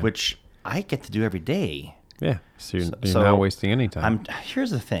your time. Which I get to do every day. Yeah, so you're not wasting any time. Here's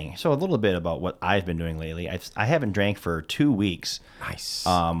the thing. So a little bit about what I've been doing lately. I haven't drank for 2 weeks. Nice.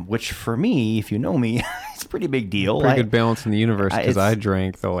 Which for me, if you know me, it's a pretty big deal. Pretty good balance in the universe because I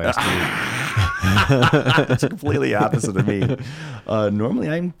drank the last week. It's completely opposite of me. Normally,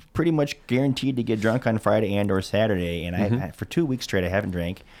 I'm pretty much guaranteed to get drunk on Friday and or Saturday, and for 2 weeks straight, I haven't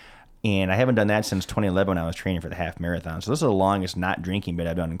drank. And I haven't done that since 2011 when I was training for the half marathon. So this is the longest not drinking bit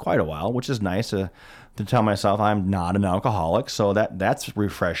I've done in quite a while, which is nice to tell myself I'm not an alcoholic. So that's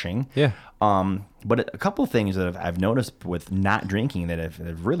refreshing. Yeah. But a couple of things that I've noticed with not drinking that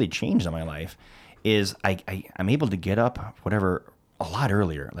have really changed in my life is I'm able to get up a lot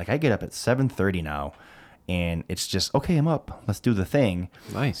earlier. Like I get up at 7:30 now. And it's just, okay, I'm up. Let's do the thing.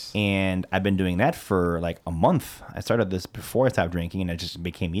 Nice. And I've been doing that for like a month. I started this before I stopped drinking, and it just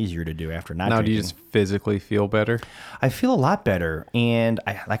became easier to do after not drinking. Now, do you just physically feel better? I feel a lot better. And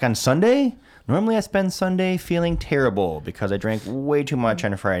like on Sunday, normally I spend Sunday feeling terrible because I drank way too much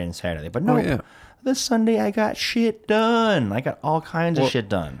on Friday and Saturday. But no, this Sunday I got shit done. I got all kinds of shit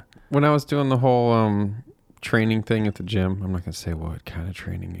done. When I was doing the whole training thing at the gym, I'm not going to say what kind of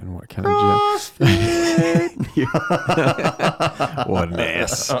training and what kind of gym. What an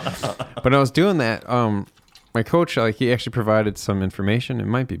ass. But I was doing that. My coach, he actually provided some information. It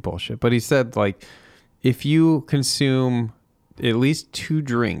might be bullshit, but he said, if you consume at least 2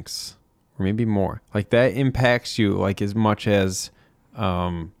 drinks or maybe more, that impacts you as much as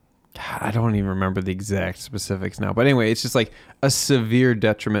God, I don't even remember the exact specifics now. But anyway, it's just like a severe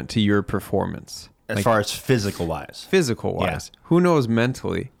detriment to your performance. As far as physical wise. Who knows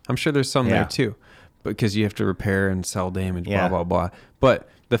mentally? I'm sure there's some there too, because you have to repair and cell damage, blah, blah, blah. But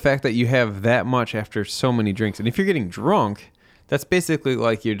the fact that you have that much after so many drinks, and if you're getting drunk, that's basically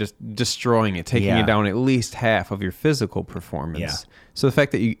like you're just destroying it, taking it down at least half of your physical performance. Yeah. So the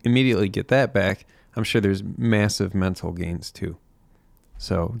fact that you immediately get that back, I'm sure there's massive mental gains too.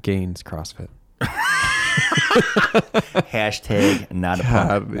 So gains CrossFit. Hashtag not a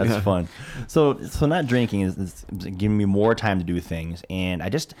punk. That's fun. So not drinking is giving me more time to do things, and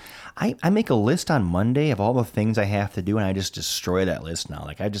I make a list on Monday of all the things I have to do, and I just destroy that list now.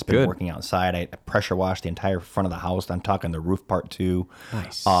 Like I've just been working outside. I pressure washed the entire front of the house. I'm talking the roof part too.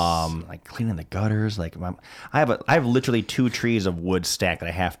 Nice. Like cleaning the gutters. Like I have literally 2 trees of wood stacked that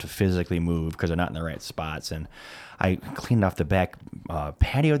I have to physically move because they're not in the right spots, and I cleaned off the back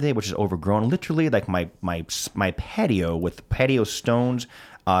patio today, which is overgrown. Literally, like my patio with patio stones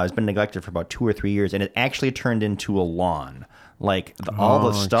has been neglected for about 2 or 3 years, and it actually turned into a lawn. Like all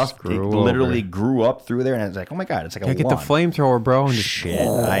the stuff literally grew up through there, and it's like, oh my god, it's like a lawn. Get the flamethrower, bro. And shit,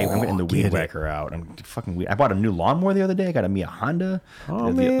 I'm getting the weed whacker out. I'm fucking weed. I bought a new lawnmower the other day. I got a Mia Honda.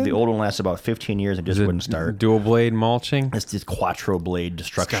 Oh man, the old one lasted about 15 years and just wouldn't start. Dual blade mulching. It's this quattro blade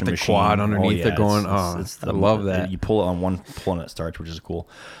destruction machine. It's got the quad underneath it going. I love that. You pull it on one pull and it starts, which is cool.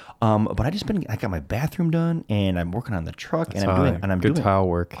 But I got my bathroom done, and I'm working on the truck, and I'm doing tile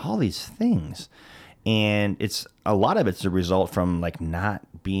work. All these things. And it's a lot of it's a result from like not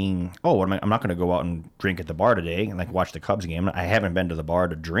being, I'm not going to go out and drink at the bar today and like watch the Cubs game. I haven't been to the bar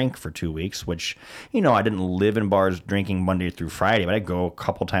to drink for 2 weeks, which, I didn't live in bars drinking Monday through Friday, but I go a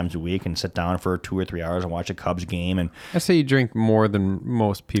couple times a week and sit down for 2 or 3 hours and watch a Cubs game. And I say you drink more than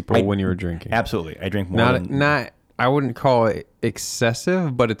most people when you were drinking. Absolutely. I drink more I wouldn't call it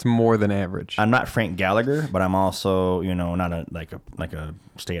excessive, but it's more than average. I'm not Frank Gallagher, but I'm also, not a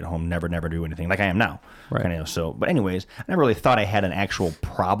stay-at-home, never do anything like I am now. Right. So, but anyways, I never really thought I had an actual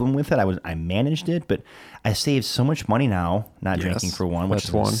problem with it. I managed it, but I saved so much money now, not drinking for one, which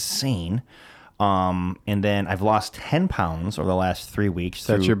is insane. And then I've lost 10 pounds over the last 3 weeks.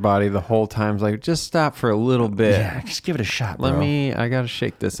 That's your body the whole time's like, just stop for a little bit. Yeah, just give it a shot, bro. I got to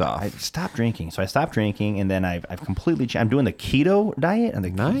shake this off. I stopped drinking. So I stopped drinking, and then I've completely changed. I'm doing the keto diet and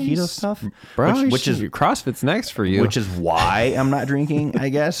the keto stuff. Bro, which is CrossFit's next for you. Which is why I'm not drinking, I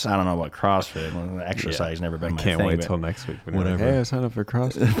guess. I don't know about CrossFit. Exercise never been my thing. I can't wait till next week. Whatever. Hey, I signed up for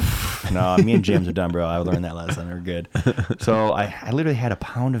CrossFit. No, me and James are done, bro. I learned that lesson. We're good. So I literally had a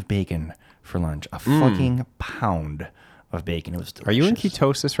pound of bacon for lunch. A fucking pound of bacon. It was delicious. Are you in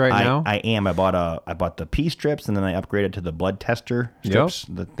ketosis now? I am. I bought the pea strips, and then I upgraded to the blood tester strips,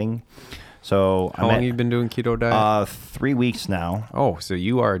 the thing. So how long have you been doing keto diet? 3 weeks now. Oh, so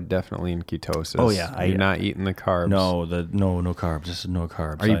you are definitely in ketosis. Oh yeah, you're not eating the carbs. No carbs. Just no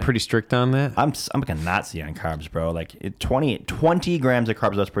carbs. Are you pretty strict on that? I'm like a Nazi on carbs, bro. Like 20 grams of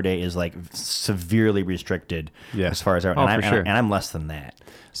carbs less per day is like severely restricted. Yeah. As far as for sure. And I'm less than that.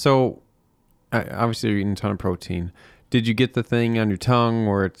 So obviously you're eating a ton of protein. Did you get the thing on your tongue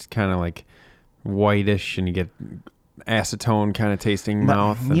where it's kind of like whitish and you get acetone kind of tasting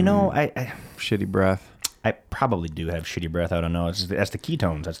mouth? I shitty breath. I probably do have shitty breath. I don't know. That's the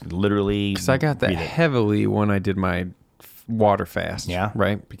ketones. That's literally because I got that heavily when I did my water fast. Yeah.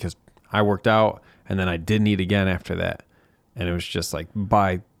 Right? Because I worked out and then I didn't eat again after that. And it was just like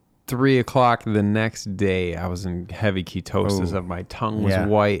by 3 o'clock the next day, I was in heavy ketosis of my tongue was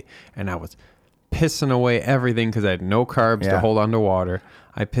white and I was pissing away everything because I had no carbs to hold on to water.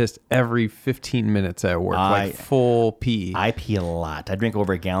 I pissed every 15 minutes at work, like full pee. I pee a lot. I drink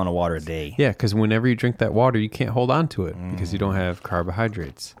over a gallon of water a day. Yeah, because whenever you drink that water, you can't hold on to it because you don't have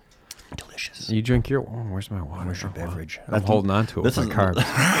carbohydrates. Delicious. You drink your... Oh, where's my water? Where's your beverage? I'm holding on to it with my carbs.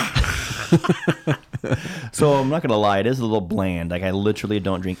 So I'm not going to lie. It is a little bland. Like I literally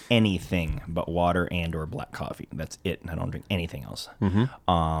don't drink anything but water and or black coffee. That's it. I don't drink anything else.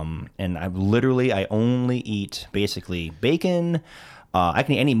 Mm-hmm. And I only eat basically bacon. I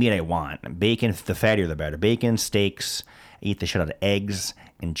can eat any meat I want. Bacon, the fattier the better. Bacon, steaks. I eat the shit out of eggs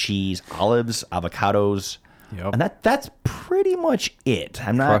and cheese, olives, avocados. Yep. And that's pretty much it.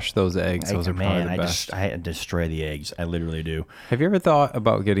 I'm not crush those eggs. Those are probably the best. I destroy the eggs. I literally do. Have you ever thought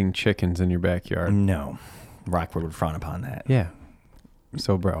about getting chickens in your backyard? No. Rockford would frown upon that. Yeah.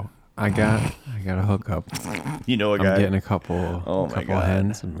 So, bro, I got a hookup. You know a guy. I'm getting a couple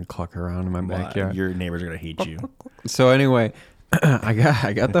hens and cluck around in my backyard. Your neighbors are gonna hate you. So anyway, I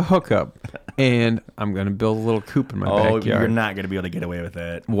got the hookup, and I'm gonna build a little coop in my backyard. You're not gonna be able to get away with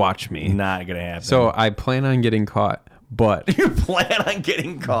that. Watch me. Not gonna happen. So I plan on getting caught, But you plan on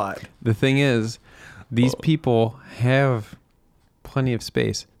getting caught. The thing is, these people have plenty of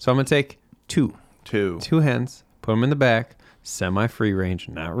space. So I'm going to take two hens, put them in the back, semi-free range.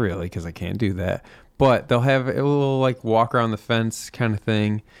 Not really, because I can't do that. But they'll have a little like walk around the fence kind of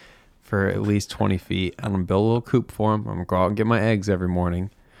thing for at least 20 feet. I'm going to build a little coop for them. I'm going to go out and get my eggs every morning.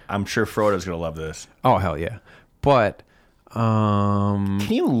 I'm sure Frodo's going to love this. Oh, hell yeah. But... can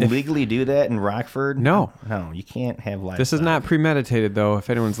you legally do that in Rockford? No, you can't have livestock. This is not premeditated, though. If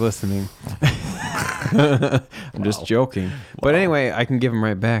anyone's listening, I'm just joking. Wow. But anyway, I can give them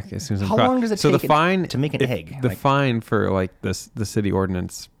right back as soon as I'm caught. How long does it take the fine to make an egg? The fine for like the city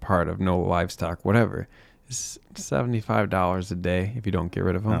ordinance part of no livestock, whatever, is $75 a day if you don't get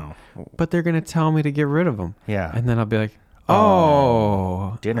rid of them. No. But they're gonna tell me to get rid of them. Yeah, and then I'll be like,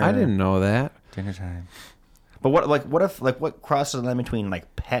 oh, dinner. I didn't know that. Dinner time. But what crosses the line between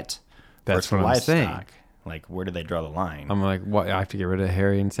like pet versus what livestock? I'm saying. Like, where do they draw the line? I'm like, what? I have to get rid of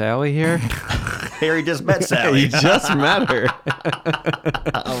Harry and Sally here? Harry just met Sally. He just met her.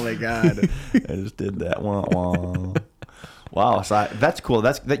 Oh my god! I just did that. Wah, wah. Wow, so that's cool.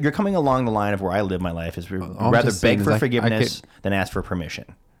 You're coming along the line of where I live my life. Is rather beg for forgiveness than ask for permission.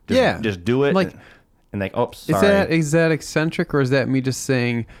 Just do it. Like, and like, oh, sorry. Is that eccentric, or is that me just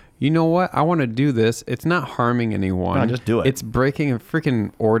saying, you know what? I want to do this. It's not harming anyone. No, just do it. It's breaking a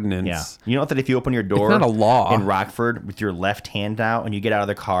freaking ordinance. Yeah. You know that if you open your door, it's not a law in Rockford with your left hand out, and you get out of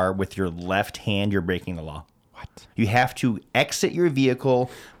the car with your left hand, you're breaking the law. What? You have to exit your vehicle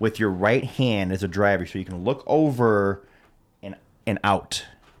with your right hand as a driver, so you can look over and out.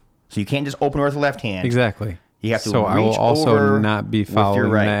 So you can't just open with the left hand. Exactly. You have to so reach I will also over not be following with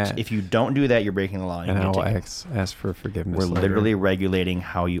your right. that. If you don't do that, you're breaking the law. And I will ask for forgiveness. We're later. literally regulating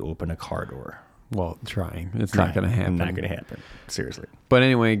how you open a car door. Well, trying. It's not going to happen. Not going to happen. Seriously. But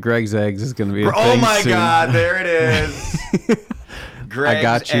anyway, Greg's Eggs is going to be a thing Oh my soon. God, there it is. Greg's I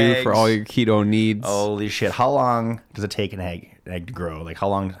got you eggs. for all your keto needs. Holy shit. How long does it take an egg to grow? Like how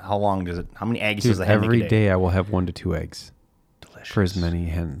long does it, how many eggs does the hen make a day? Every day I will have 1 to 2 eggs. Delicious. For as many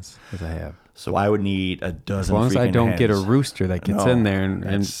hens as I have. So I would need a dozen. As long as I don't hens. get a rooster that gets in there and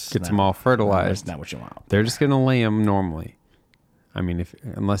gets them all fertilized. That's not what you want. They're just going to lay them normally. I mean,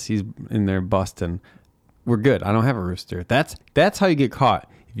 unless he's in there busting, we're good. I don't have a rooster. That's how you get caught.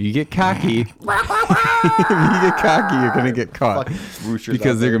 If you get cocky, you're going to get caught. Roosters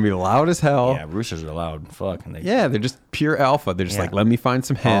because they're going to be loud as hell. Yeah, roosters are loud. Fuck. They're just pure alpha. They're just like, let me find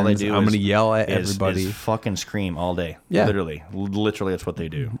some hens. All they do I'm going to yell at everybody. Is fucking scream all day. Yeah. Literally, that's what they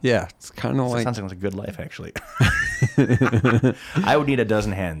do. Yeah, it's kind of like... Sounds like a good life, actually. I would need a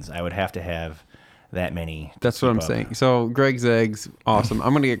dozen hens. I would have to have that many. That's what I'm saying. So Greg's Eggs, awesome.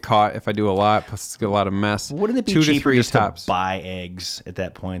 I'm gonna get caught if I do a lot. Plus, it's a lot of mess. Wouldn't it be 2 cheaper to 3 just tops to buy eggs at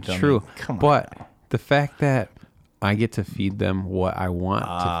that point? True. I mean, come on. But the fact that I get to feed them what I want to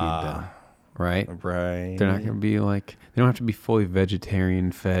feed them, right? Right. They're not gonna be like, they don't have to be fully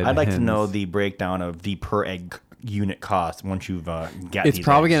vegetarian fed. I'd like hens. to know the breakdown of the per egg unit cost once you've got. It's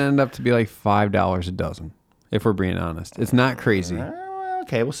probably eggs. gonna end up to be like $5 a dozen, if we're being honest. It's not crazy.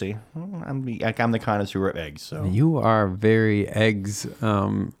 Okay, we'll see. I'm the connoisseur of eggs, so you are very eggs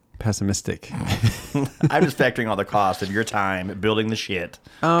pessimistic. I'm just factoring all the cost of your time building the shit,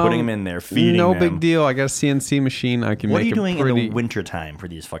 putting them in there, feeding them. No big deal. I got a CNC machine. I can. What make are you doing pretty... in the winter time for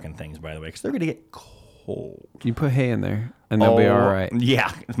these fucking things, by the way? Because they're gonna get cold. You put hay in there, and they'll be all right.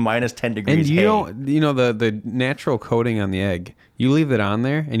 Yeah, minus 10 degrees. And you hay. don't, the natural coating on the egg. You leave it on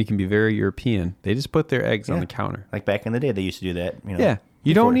there, and you can be very European. They just put their eggs on the counter. Like back in the day, they used to do that. Yeah.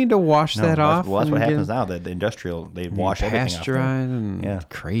 You don't need to wash that off. Well, that's what happens now. The industrial, they wash everything off. Pasteurize and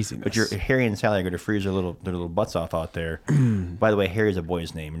craziness. But your Harry and Sally are going to freeze their little butts off out there. By the way, Harry's a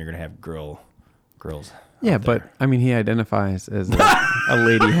boy's name, and you're going to have girls. Yeah, but I mean, he identifies as a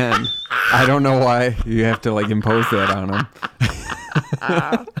lady hen. I don't know why you have to impose that on him.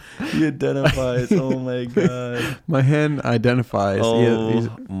 He identifies. Oh my god. My hen identifies. Oh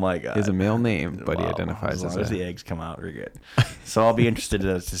my god. He has a male name, but he identifies as long as the eggs come out, we're good. So I'll be interested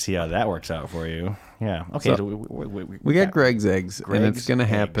to see how that works out for you. Yeah. Okay. So we got Greg's Eggs, and it's gonna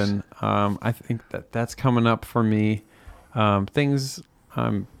happen. I think that's coming up for me. Things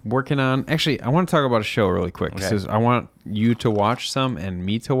I'm working on. Actually, I want to talk about a show really quick. Because I want you to watch some and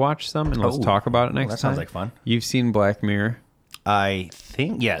me to watch some, and let's talk about it next time. That sounds like fun. You've seen Black Mirror. I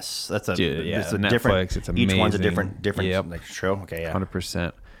think yes. That's a it's a Netflix. Different. It's amazing. Each one's a different show. Okay, yeah,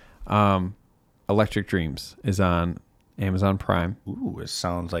 100%. Electric Dreams is on Amazon Prime. Ooh, it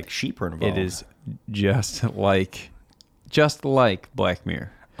sounds like sheep are involved. It is just like Black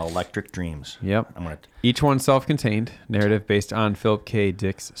Mirror. Electric Dreams. Yep. Each one self-contained, narrative based on Philip K.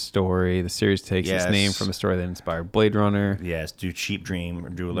 Dick's story. The series takes its name from a story that inspired Blade Runner. Yes, do Cheap Dream, or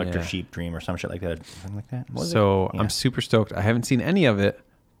do Electric Sheep Dream, or some shit like that. Something like that. I'm super stoked. I haven't seen any of it,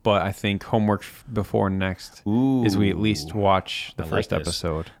 but I think homework before next is we at least watch the first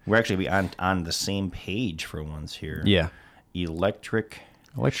episode. We're actually on the same page for once here. Yeah. Electric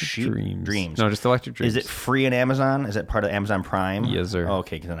Dreams. No, just Electric Dreams. Is it free on Amazon? Is it part of Amazon Prime? Yes, sir. Oh,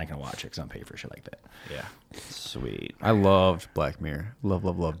 okay, because then I can watch it because I'm paying for shit like that. Yeah. Sweet. I loved Black Mirror.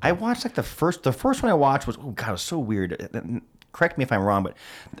 Love. I watched like the first one I watched was, oh God, it was so weird. Correct me if I'm wrong, but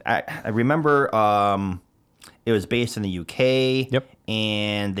I remember it was based in the UK. Yep.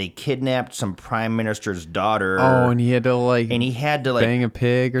 And they kidnapped some prime minister's daughter. Oh, and he had to bang a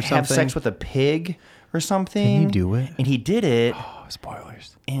pig or something. Have sex with a pig or something. Can he do it? And he did it. Oh,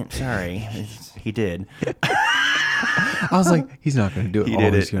 spoilers. And sorry, he did. I was like, he's not going to do it.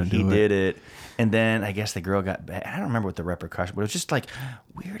 He did it. And then I guess the girl got back. I don't remember what the repercussion, but it was just like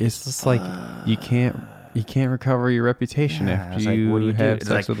weird. It's just like you can't recover your reputation after you have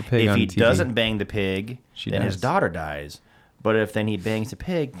sex with a pig on TV. If he doesn't bang the pig, then his daughter dies. But if then he bangs the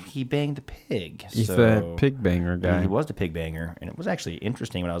pig, he banged the pig. He's the pig banger guy. He was the pig banger, and it was actually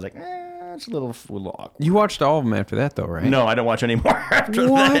interesting when I was like, it's a little awkward. You watched all of them after that, though, right? No, I don't watch any more after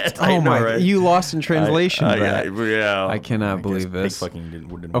that. Oh my! Right? You lost in translation. Yeah. I cannot believe this.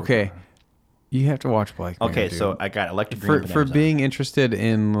 Didn't okay, you have to watch Black Mirror. Okay, dude. so I got Electric Dream for being interested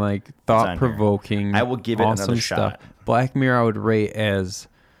in like thought-provoking. I will give it another shot. Black Mirror, I would rate as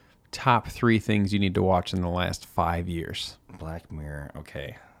top 3 things you need to watch in the last 5 years. Black Mirror.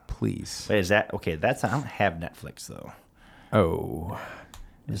 Okay, please. Wait, is that okay? I don't have Netflix though. Oh.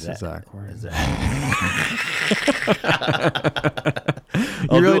 This is awkward.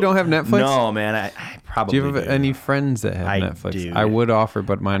 You really don't have Netflix? No, man. I probably do. You have any friends that have Netflix? Do. I would offer,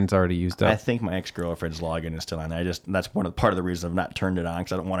 but mine's already used up. I think my ex-girlfriend's login is still on. That's part of the reason I've not turned it on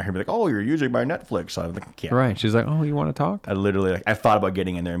because I don't want her to be like, "Oh, you're using my Netflix." So I'm like, "Yeah." Right. She's like, "Oh, you want to talk?" I literally I thought about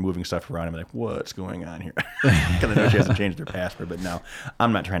getting in there and moving stuff around. I'm like, "What's going on here?" Because I know she hasn't changed her password. But no,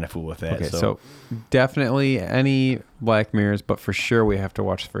 I'm not trying to fool with that. Okay, so definitely any Black Mirrors, but for sure we have to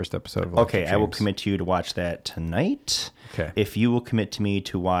watch the first episode of Okay, I will commit to you to watch that tonight. Okay. If you will commit to me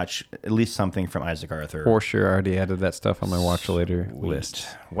to watch at least something from Isaac Arthur. For sure, I already added that stuff on my watch later list.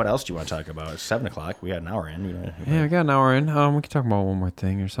 What else do you want to talk about? It's 7 o'clock. We got an hour in. Yeah, we got an hour in. We can talk about one more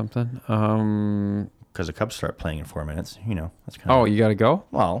thing or something. Because the Cubs start playing in 4 minutes. That's kind of... Oh, you got to go?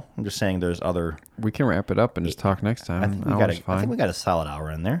 Well, I'm just saying there's other... We can wrap it up and just talk next time. I think we got a solid hour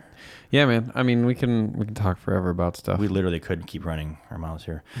in there. Yeah, man. I mean, we can talk forever about stuff. We literally could keep running our mouths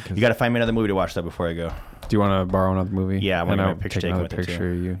here. You got to find me another movie to watch though before I go. Do you want to borrow another movie? Yeah, I want to take another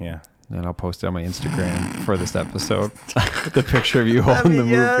picture of you. Yeah. And I'll post it on my Instagram for this episode. The picture of you holding the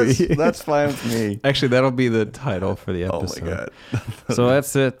movie. That's fine with me. Actually, that'll be the title for the episode. Oh my God. So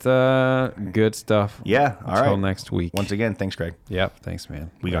that's it. Good stuff. Yeah. All right. Until next week. Once again, thanks, Greg. Yep. Thanks, man.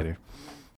 Later.